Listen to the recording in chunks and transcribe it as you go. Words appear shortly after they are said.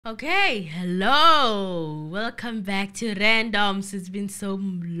Okay, hello. Welcome back to Randoms. It's been so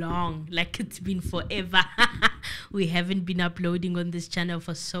long, like it's been forever. We haven't been uploading on this channel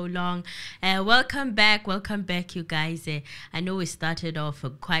for so long. Welcome back, you guys. I know we started off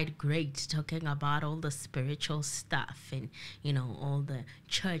quite great talking about all the spiritual stuff and, you know, all the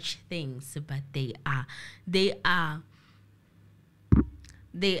church things, but they are,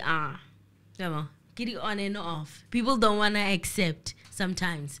 getting on and off. People don't want to accept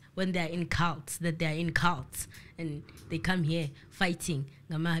sometimes when they're in cults that they're in cults and they come here fighting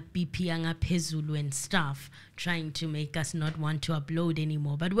BP and stuff, trying to make us not want to upload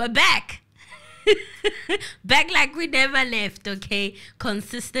anymore. But we're back. Back like we never left, okay?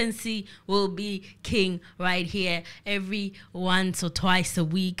 Consistency will be king right here. Every once or twice a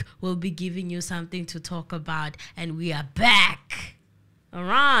week, we'll be giving you something to talk about, and we are back. All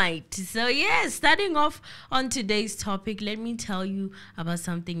right, so yeah, starting off on today's topic, let me tell you about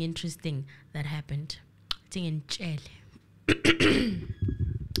something interesting that happened. I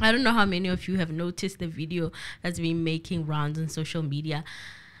don't know how many of you have noticed the video that's been making rounds on social media.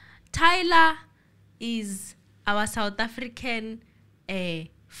 Tyla is our South African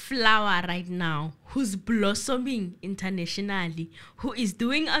flower right now, who's blossoming internationally, who is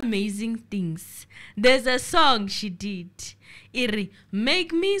doing amazing things. There's a song she did, Iri,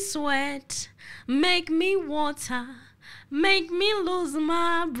 make me sweat, make me water, make me lose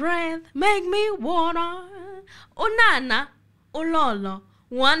my breath, make me water. Onana, ololo,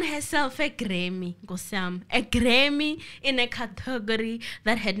 won herself a Grammy, Gosam, a Grammy in a category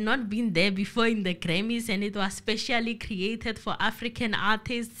that had not been there before in the Grammys, and it was specially created for African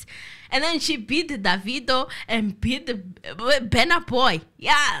artists. And then she beat Davido and beat Burna Boy.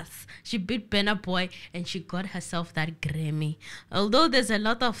 Yes, she beat Burna Boy and she got herself that Grammy. Although there's a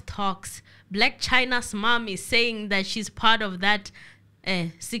lot of talks, Black China's mom is saying that she's part of that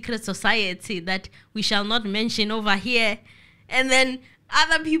secret society that we shall not mention over here. And then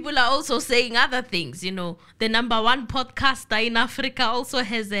other people are also saying other things. You know, the #1 podcaster in Africa also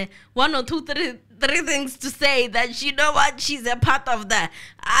has one or two, three things to say that, you know what, she's a part of that.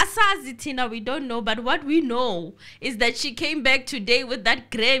 Asazitina, we don't know, but what we know is that she came back today with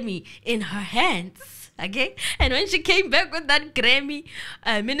that Grammy in her hands. Okay, and when she came back with that Grammy,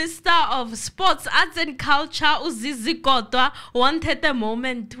 Minister of Sports, Arts and Culture, ZIZI KODWA, wanted a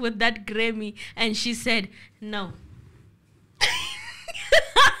moment with that Grammy, and she said, no.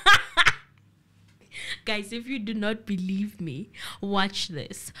 Guys, if you do not believe me, watch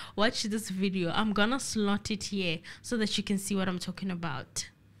this. Watch this video. I'm gonna slot it here so that you can see what I'm talking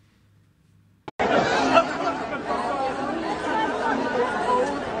about. And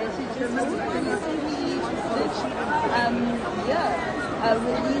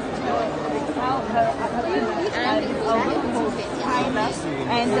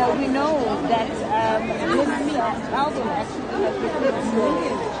we know that this album actually has received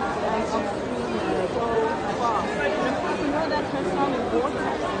millions of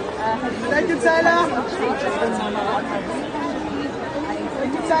Thank you, Tyla.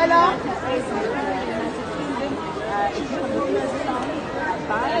 Thank you, Tyla.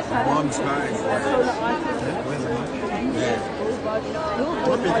 Mom's nice.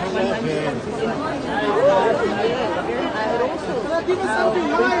 Give us something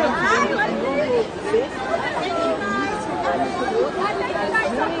higher.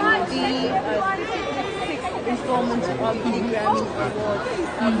 Installment of the Grammy Awards.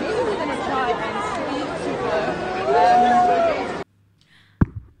 Maybe we're going to try and speak to her.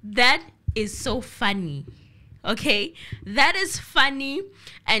 That is so funny. Okay, that is funny,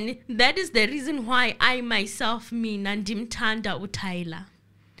 and that is the reason why I myself Nandimthanda uTyla,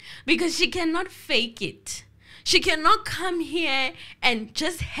 because she cannot fake it. She cannot come here and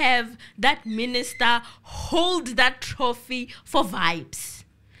just have that minister hold that trophy for vibes.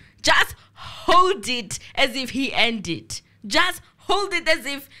 Just hold it as if he earned it. Just hold it as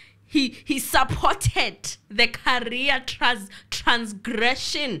if he supported the career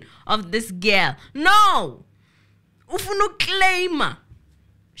transgression of this girl. No! Ufunu claim.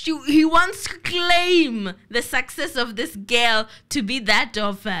 He wants to claim the success of this girl to be that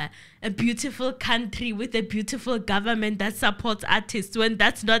of a beautiful country with a beautiful government that supports artists, when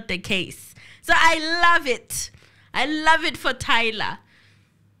that's not the case. So I love it. I love it for Tyla.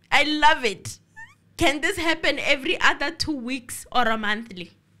 I love it. Can this happen every other 2 weeks or a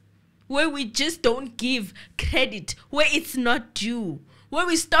monthly? Where we just don't give credit where it's not due. Where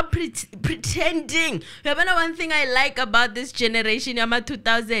we stop pretending. One thing I like about this generation, Yama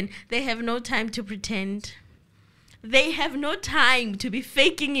 2000, they have no time to pretend. They have no time to be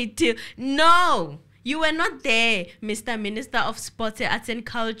faking it till. No. You were not there, Mr. Minister of Sports, Arts and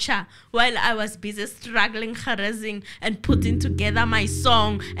Culture, while I was busy struggling, harassing, and putting together my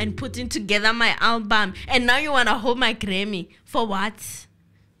song and putting together my album. And now you want to hold my Grammy. For what?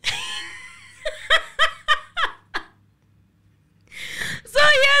 So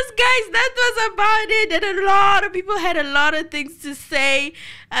yes, guys, that was about it. And a lot of people had a lot of things to say.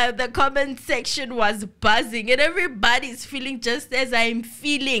 The comment section was buzzing, and everybody's feeling just as I'm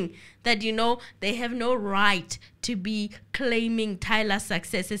feeling, that, you know, they have no right to be claiming Tyla's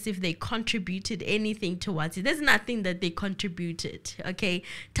success as if they contributed anything towards it. There's nothing that they contributed, okay?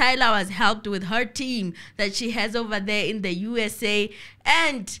 Tyla was helped with her team that she has over there in the USA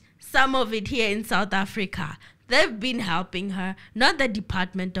and some of it here in South Africa. They've been helping her, not the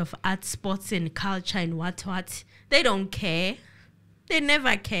Department of Arts, Sports and Culture and what. They don't care. They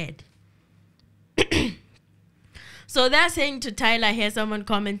never cared. So they're saying to Tyla here, someone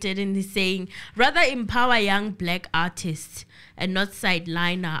commented and he's saying, rather empower young black artists and not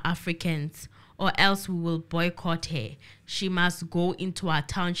sideline our Africans, or else we will boycott her. She must go into our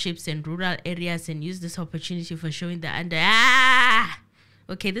townships and rural areas and use this opportunity for showing the under.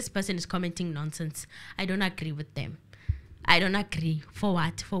 Okay, this person is commenting nonsense. I don't agree with them. I don't agree. For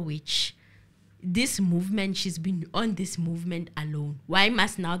what? For which? This movement, she's been on this movement alone. Why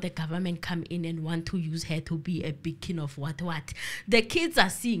must now the government come in and want to use her to be a beacon of what? The kids are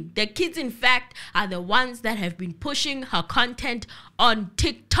seeing. The kids, in fact, are the ones that have been pushing her content on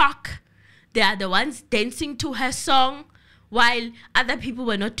TikTok. They are the ones dancing to her song while other people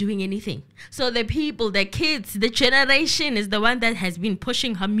were not doing anything. So the people, the kids, the generation is the one that has been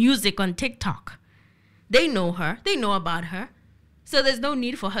pushing her music on TikTok. They know her. They know about her. So there's no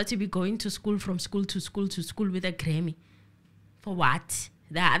need for her to be going to school, from school to school to school with a Grammy. For what?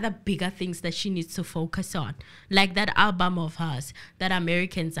 There are other bigger things that she needs to focus on. Like that album of hers that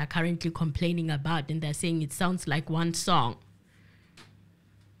Americans are currently complaining about, and they're saying it sounds like one song.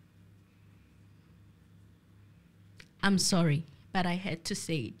 I'm sorry, but I had to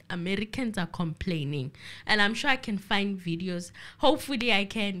say it. Americans are complaining. And I'm sure I can find videos. Hopefully I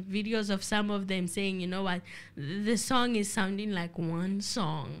can. Videos of some of them saying, you know what, the song is sounding like one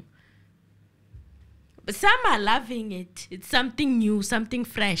song. But some are loving it. It's something new, something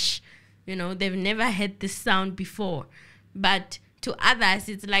fresh. You know, they've never had this sound before. But to others,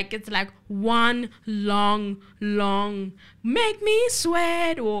 it's like one long make me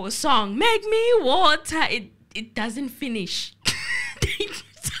sweat or song, make me water. It doesn't finish.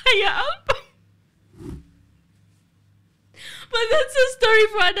 But that's a story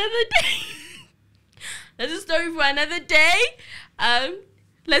for another day. That's a story for another day.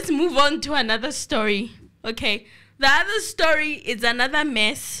 Let's move on to another story. Okay. The other story is another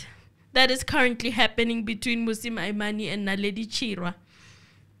mess that is currently happening between Mmusi, Maimane and Naledi Chirwa.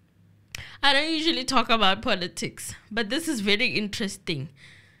 I don't usually talk about politics, but this is very interesting.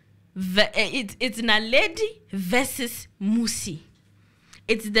 It's Naledi versus Mmusi.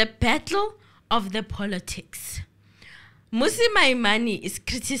 It's the battle of the politics. Mmusi Maimane is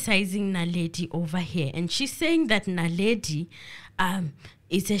criticizing Naledi over here, and she's saying that Naledi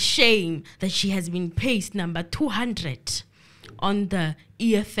is a shame that she has been placed number 200 on the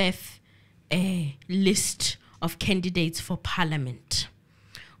EFF list of candidates for parliament.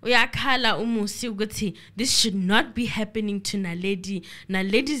 Uyakhala Mmusi ukuthi this should not be happening to Naledi.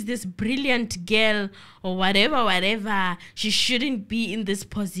 Naledi is this brilliant girl or whatever. She shouldn't be in this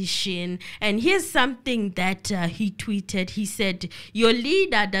position. And here's something that he tweeted. He said, your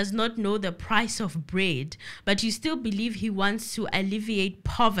leader does not know the price of bread, but you still believe he wants to alleviate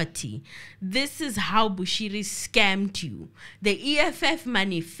poverty. This is how Bushiri scammed you. The EFF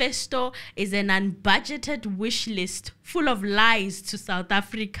manifesto is an unbudgeted wish list full of lies to South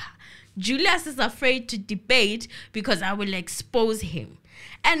Africa. Julius is afraid to debate because I will expose him.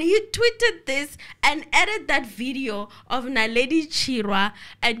 And he tweeted this and added that video of Naledi Chirwa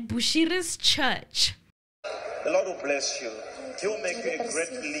at Bushiri's church. The Lord will bless you. He'll make you a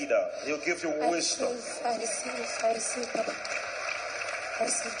great leader. He'll give you wisdom. I receive, Papa. I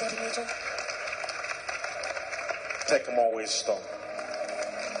receive that, Major. Take more wisdom.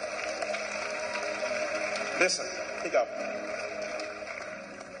 Listen, pick up.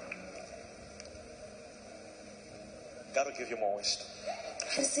 God will give you more wisdom.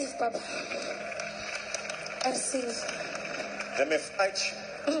 I receive, Papa. I receive. They may fight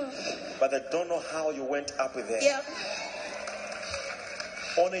you, but they don't know how you went up with them. Yeah.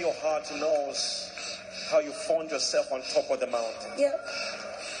 Only your heart knows how you found yourself on top of the mountain. Yeah.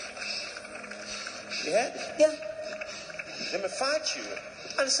 You heard? Yeah. They may fight you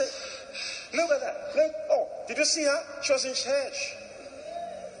and say, look at that. Look. Oh, did you see her? She was in church.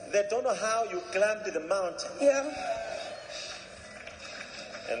 They don't know how you climbed the mountain. Yeah.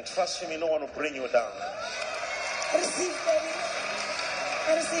 And trust me, no one will bring you down. I received that.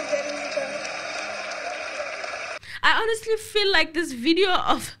 I received that in return. I honestly feel like this video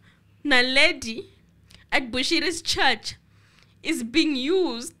of Naledi at Bushiri's church is being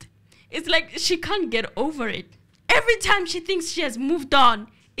used. It's like she can't get over it. Every time she thinks she has moved on,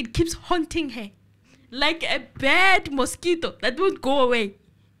 it keeps haunting her. Like a bad mosquito that won't go away.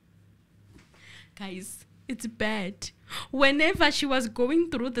 Guys, it's bad. Whenever she was going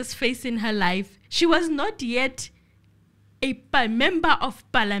through this phase in her life, she was not yet a member of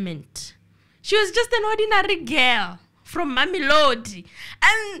parliament. She was just an ordinary girl from Mamelodi.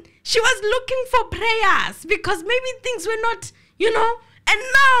 And she was looking for prayers because maybe things were not, and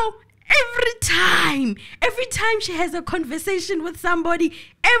now every time she has a conversation with somebody,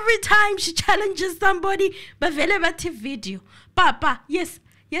 every time she challenges somebody, bavele video. Papa, yes,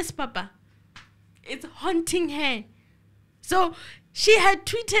 Papa. It's haunting her. So she had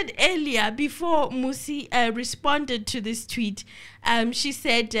tweeted earlier before Mmusi responded to this tweet. She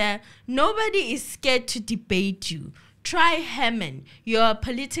said, nobody is scared to debate you. Try Herman, your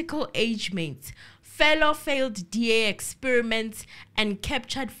political age mates, fellow failed DA experiments and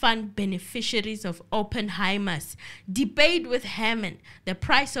captured fund beneficiaries of Oppenheimer's. Debate with Herman, the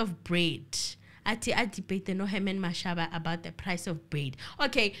price of bread. I debate no Herman Mashaba about the price of bread.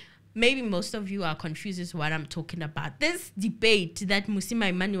 Okay. Maybe most of you are confused as to what I'm talking about. This debate that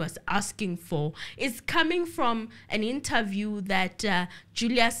Maimane was asking for is coming from an interview that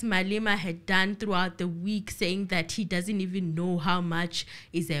Julius Malema had done throughout the week, saying that he doesn't even know how much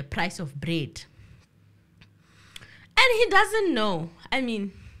is the price of bread. And he doesn't know. I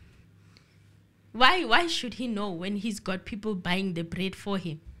mean, why should he know when he's got people buying the bread for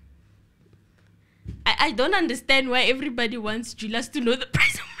him? I don't understand why everybody wants Julius to know the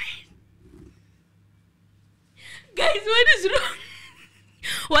price of bread. Guys, what is wrong?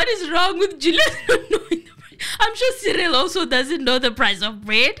 What is wrong with Julius not knowing the price? I'm sure Cyril also doesn't know the price of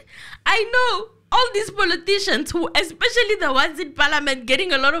bread. I know all these politicians who, especially the ones in parliament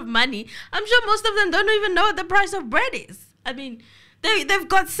getting a lot of money, I'm sure most of them don't even know what the price of bread is. I mean, they've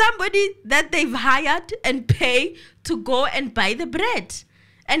got somebody that they've hired and pay to go and buy the bread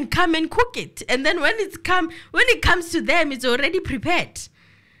and come and cook it. And then when it comes to them, it's already prepared.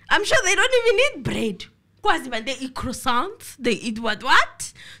 I'm sure they don't even eat bread. They eat croissants, they eat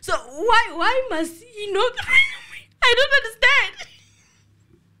what? So why must he know the price of bread? I don't understand.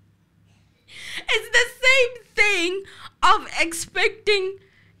 It's the same thing of expecting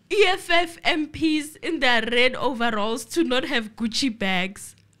EFF MPs in their red overalls to not have Gucci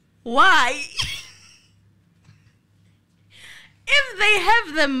bags. Why? If they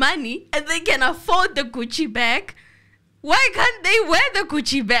have the money and they can afford the Gucci bag, why can't they wear the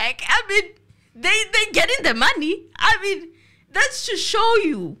Gucci bag? I mean, they getting the money. I mean, that's to show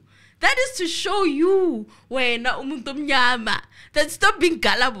you. That is to show you that stop being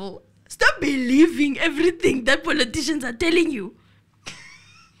gullible. Stop believing everything that politicians are telling you.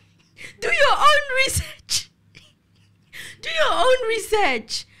 Do your own research. Do your own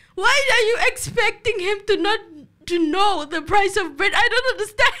research. Why are you expecting him to know the price of bread? I don't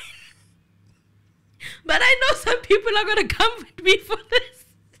understand. But I know some people are going to come with me for this.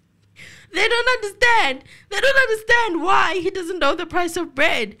 They don't understand. They don't understand why he doesn't know the price of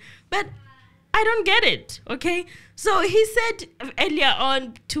bread. But I don't get it, okay? So he said earlier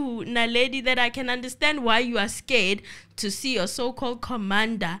on to Naledi that I can understand why you are scared to see your so-called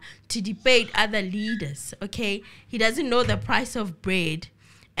commander to debate other leaders, okay? He doesn't know the price of bread.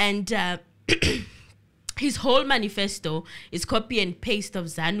 And his whole manifesto is copy and paste of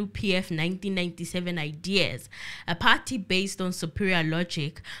ZANU-PF 1997 ideas, a party based on superior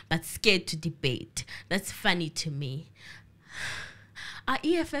logic but scared to debate. That's funny to me. Are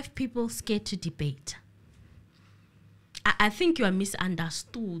EFF people scared to debate? I think you are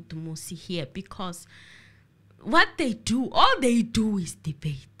misunderstood, Mmusi, here, because what they do, all they do is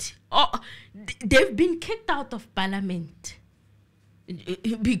debate. They've been kicked out of parliament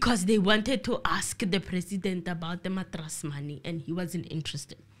because they wanted to ask the president about the mattress money and he wasn't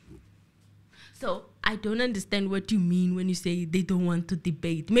interested. So I don't understand what you mean when you say they don't want to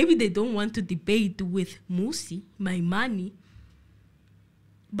debate. Maybe they don't want to debate with Mmusi, Maimane.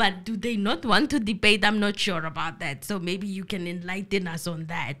 But do they not want to debate? I'm not sure about that. So maybe you can enlighten us on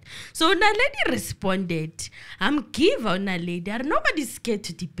that. So Naledi responded, I'm give on Naledi. Nobody's scared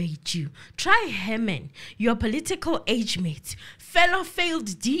to debate you. Try Herman, your political age mates, fellow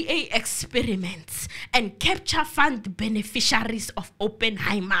failed DA experiments, and capture fund beneficiaries of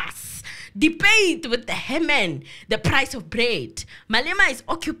Oppenheimer's. debate with the Haman, the price of bread. Malema is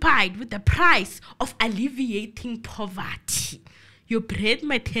occupied with the price of alleviating poverty. Your bread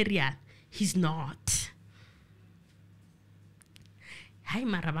material, he's not. Hi,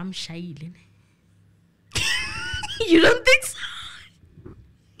 Marabam Shailin. You don't think so?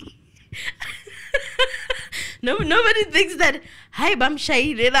 No, nobody thinks that. Hi, Bam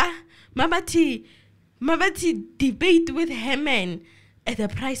Shailin. Mabati debate with Haman at the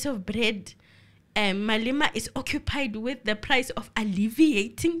price of bread. Malema is occupied with the price of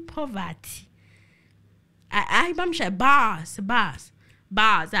alleviating poverty. I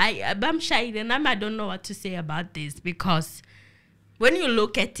don't know what to say about this, because when you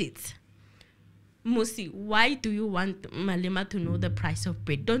look at it, Mmusi, why do you want Malema to know the price of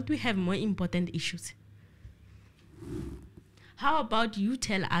bread? Don't we have more important issues? How about you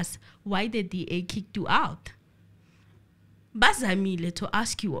tell us why the DA kicked you out? Bazamile to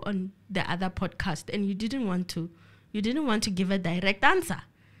ask you on the other podcast, and you didn't want to give a direct answer.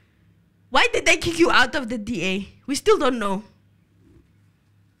 Why did they kick you out of the DA? We still don't know.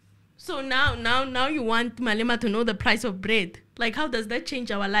 So now you want Malema to know the price of bread. Like, how does that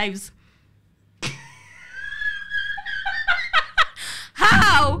change our lives?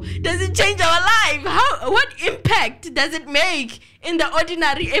 How does it change our life? What impact does it make in the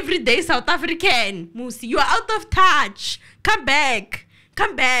ordinary, everyday South African? Mmusi, you are out of touch. Come back.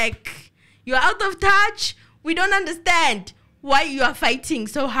 You are out of touch. We don't understand why you are fighting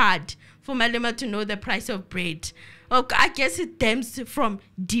so hard for Malema to know the price of bread. Okay, I guess it stems from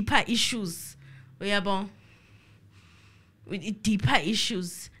deeper issues. With deeper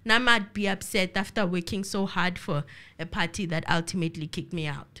issues. Now I might be upset after working so hard for a party that ultimately kicked me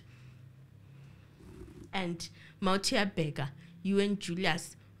out. And Mautia Beggar, you and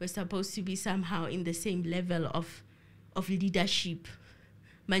Julius were supposed to be somehow in the same level of leadership.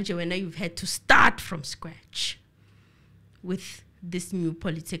 Manje, when you've had to start from scratch with this new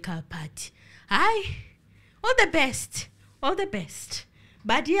political party. All the best.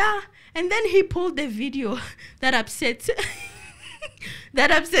 But yeah, and then he pulled the video that upsets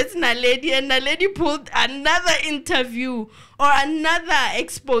Naledi, and Naledi pulled another interview or another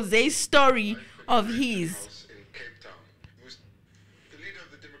expose story of his. In Cape Town. The leader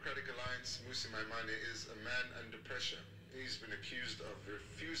of the Democratic Alliance, Mmusi Maimane, is a man under pressure. He's been accused of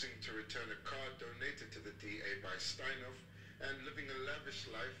refusing to return a car donated to the DA by Steinhoff and living a lavish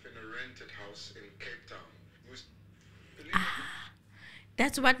life in a rented house in Cape Town.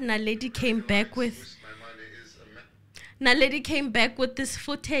 That's what Naledi came back with. Naledi came back with this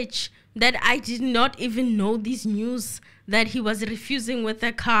footage that I did not even know this news, that he was refusing with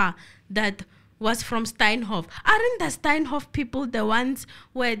a car that was from Steinhoff. Aren't the Steinhoff people the ones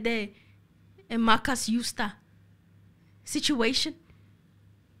where the Marcus Justa situation?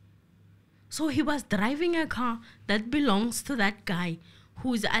 So he was driving a car that belongs to that guy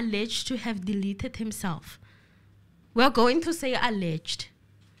who is alleged to have deleted himself. We're going to say alleged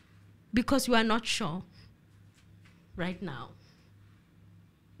because we are not sure right now.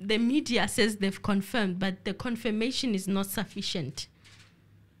 The media says they've confirmed, but the confirmation is not sufficient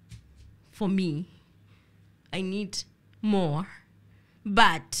for me. I need more.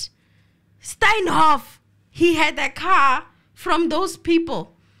 But Steinhoff, he had a car from those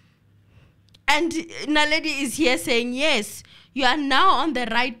people. And Naledi is here saying, yes, you are now on the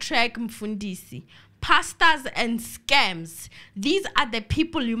right track, Mfundisi. Pastors and scams. These are the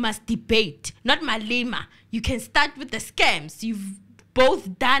people you must debate, not Malema. You can start with the scams. You've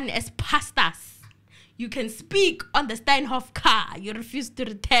both done as pastors. You can speak on the Steinhoff car you refused to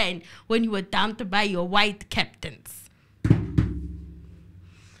return when you were dumped by your white captains.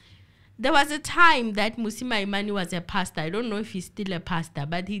 There was a time that Mmusi Maimane was a pastor. I don't know if he's still a pastor,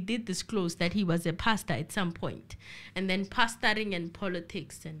 but he did disclose that he was a pastor at some point. And then pastoring and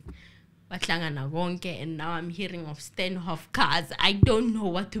politics and and now I'm hearing of Steinhoff cars. I don't know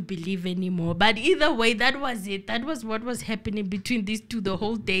what to believe anymore. But either way, that was it. That was what was happening between these two the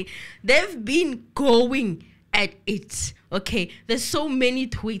whole day. They've been going at it. Okay, there's so many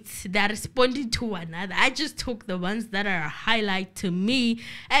tweets that are responding to one another. I just took the ones that are a highlight to me.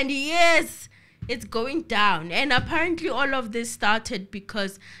 And yes, it's going down. And apparently all of this started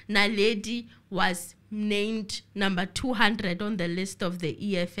because Naledi was named number 200 on the list of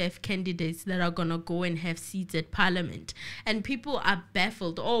the EFF candidates that are gonna go and have seats at parliament. And people are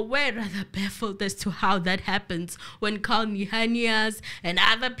baffled, or were rather baffled, as to how that happens when Carl Nihanias and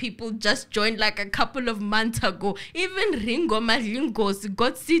other people just joined like a couple of months ago. Even Ringo Malingos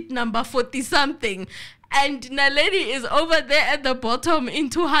got seat number 40 something, and Naledi is over there at the bottom in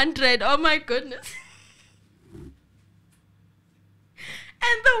 200. Oh my goodness.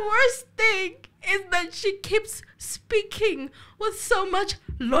 And the worst thing is that she keeps speaking with so much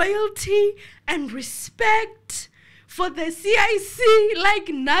loyalty and respect for the CIC like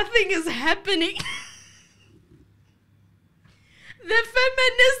nothing is happening. The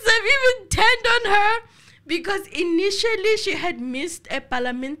feminists have even turned on her because initially she had missed a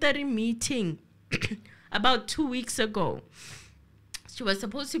parliamentary meeting about 2 weeks ago. She was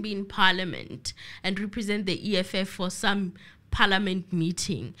supposed to be in parliament and represent the EFF for some parliament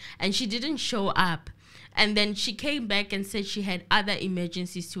meeting, and she didn't show up. And then she came back and said she had other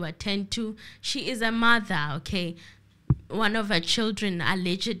emergencies to attend to. She is a mother, okay? One of her children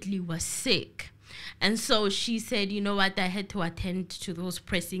allegedly was sick. And so she said, you know what, I had to attend to those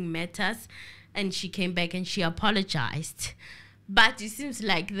pressing matters. And she came back and she apologized. But it seems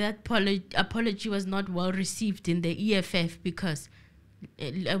like that apology was not well received in the EFF because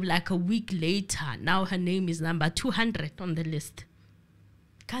like a week later, now her name is number 200 on the list.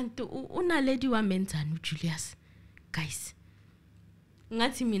 Naledi wa menzani Julius? Guys,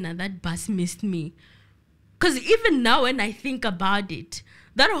 ngathi mina that bus missed me. Because even now when I think about it,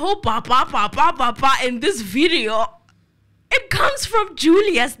 that whole papa in this video, it comes from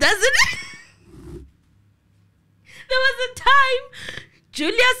Julius, doesn't it? There was a time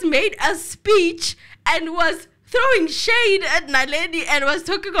Julius made a speech and was throwing shade at Naledi and was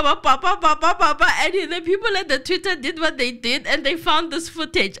talking about papa, and the people at the Twitter did what they did and they found this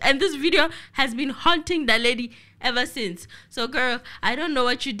footage, and this video has been haunting Naledi ever since. So girl, I don't know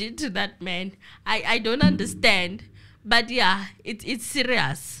what you did to that man. I don't understand. But yeah, it's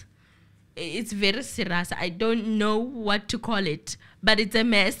serious. It's very serious. I don't know what to call it, but it's a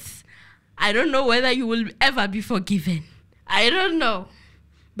mess. I don't know whether you will ever be forgiven. I don't know.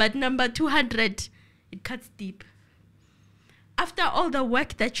 But number 200, it cuts deep. After all the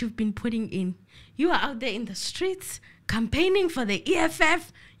work that you've been putting in, you are out there in the streets campaigning for the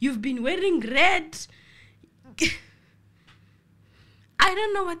EFF. You've been wearing red. I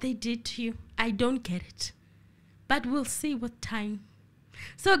don't know what they did to you. I don't get it. But we'll see with time.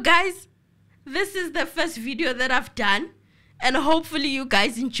 So guys, this is the first video that I've done, and hopefully you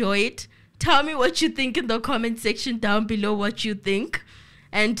guys enjoy it. Tell me what you think in the comment section down below, what you think.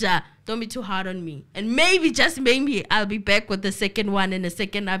 And don't be too hard on me. And maybe, just maybe, I'll be back with the second one and a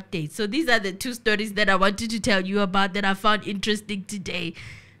second update. So these are the two stories that I wanted to tell you about that I found interesting today.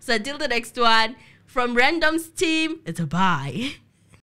 So until the next one, from Random's team, it's a bye.